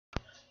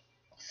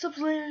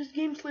Subslayers,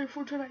 Game Slayer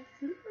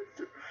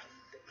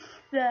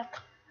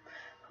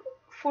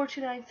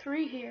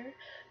 4293 here,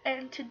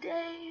 and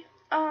today,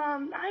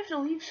 I have to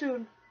leave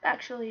soon,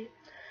 actually,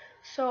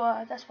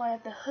 so, that's why I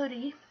have the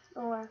hoodie,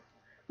 or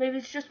maybe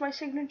it's just my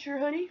signature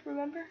hoodie,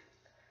 remember?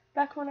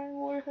 Back when I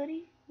wore a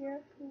hoodie, yeah,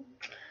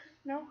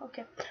 no?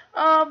 Okay,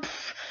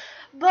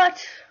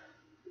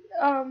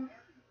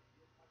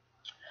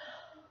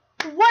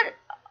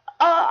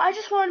 I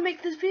just want to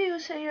make this video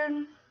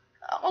saying,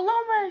 a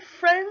lot of my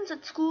friends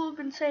at school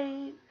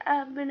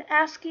have been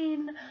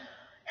asking,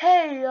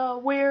 hey,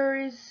 where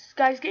is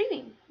Guys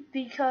Gaming?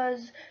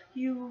 Because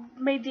you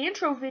made the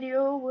intro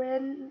video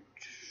and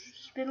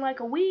it's been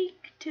like a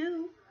week,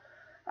 two,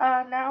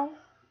 now,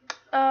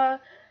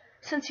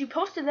 since you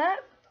posted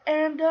that,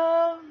 and,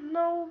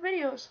 no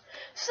videos.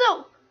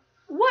 So,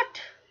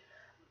 what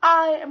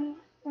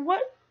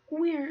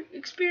we're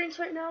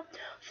experiencing right now,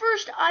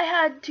 first I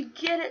had to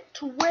get it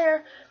to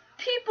where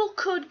people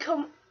could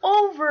come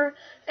over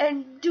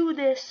and do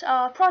this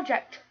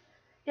project.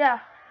 Yeah,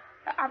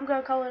 I'm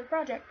gonna call it a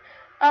project.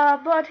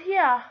 But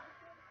yeah,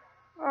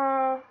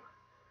 what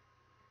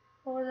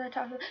was I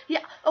talking about?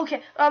 Yeah,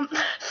 okay.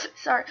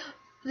 Sorry,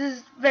 this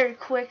is very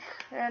quick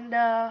and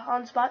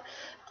on spot.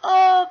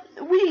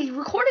 We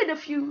recorded a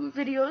few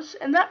videos,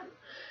 and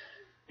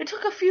it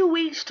took a few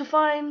weeks to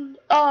find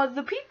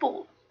the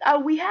people. I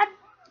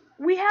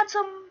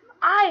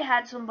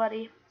had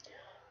somebody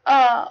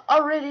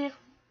already,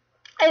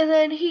 and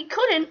then he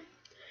couldn't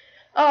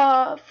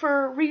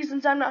for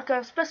reasons I'm not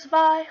gonna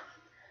specify,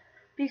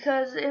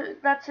 because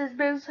that's his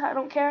biz. I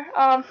don't care.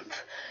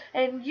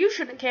 And you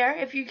shouldn't care.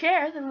 If you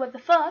care, then what the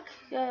fuck?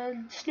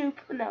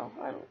 Snoop? No,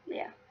 I don't.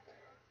 Yeah,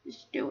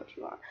 just do what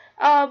you want.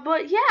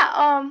 But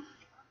yeah.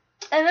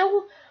 And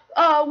then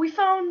we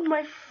found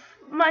my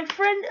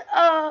friend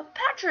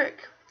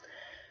Patrick.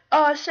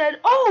 Said,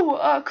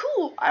 "Oh,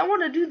 cool. I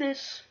want to do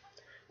this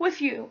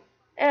with you."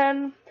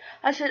 And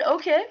I said,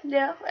 "Okay,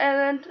 yeah."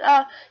 And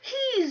then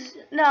he's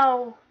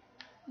now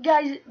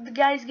the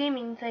Guys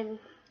Gaming thing.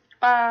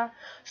 And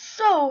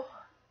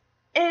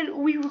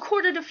we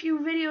recorded a few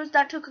videos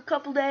that took a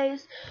couple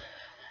days,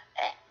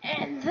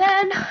 and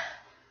then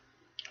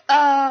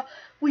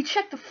we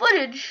checked the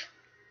footage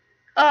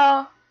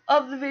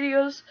of the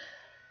videos,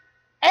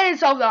 and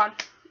it's all gone.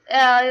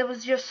 It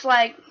was just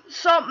like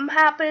something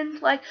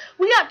happened. Like,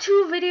 we got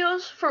 2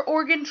 videos for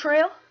Oregon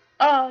Trail.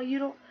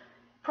 You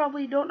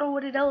probably don't know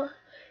what it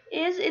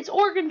is. It's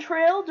Oregon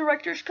Trail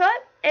Director's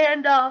Cut,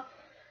 and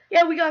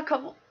yeah, we got a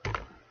couple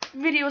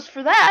videos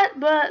for that,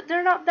 but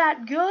they're not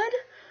that good.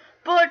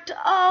 But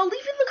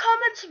leave in the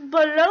comments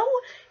below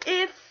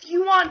if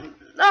you want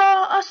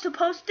us to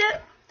post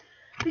it,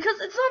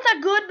 because it's not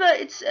that good, but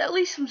it's at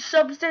least some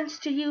substance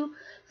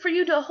for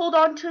you to hold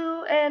on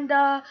to and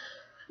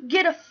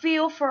get a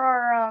feel for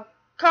our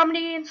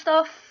comedy and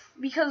stuff,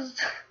 because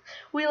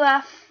we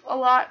laugh a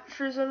lot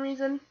for some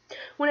reason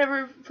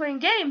whenever playing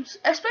games,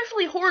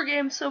 especially horror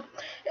games. So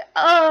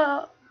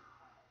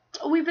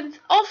we've been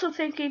also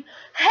thinking,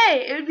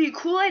 hey, it would be a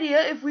cool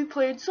idea if we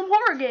played some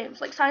horror games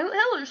like Silent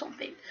Hill or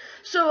something.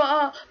 So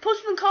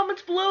post in the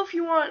comments below if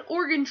you want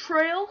Oregon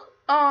Trail,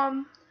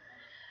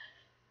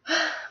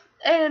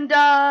 and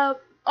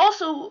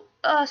also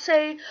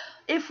say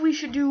if we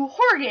should do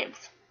horror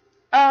games.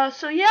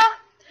 So yeah,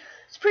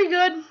 it's pretty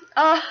good.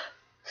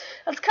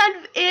 That's kind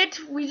of it.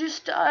 We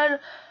just a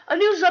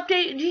news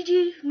update,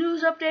 GG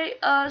news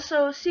update.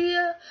 So see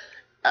ya,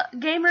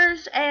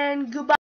 gamers, and goodbye.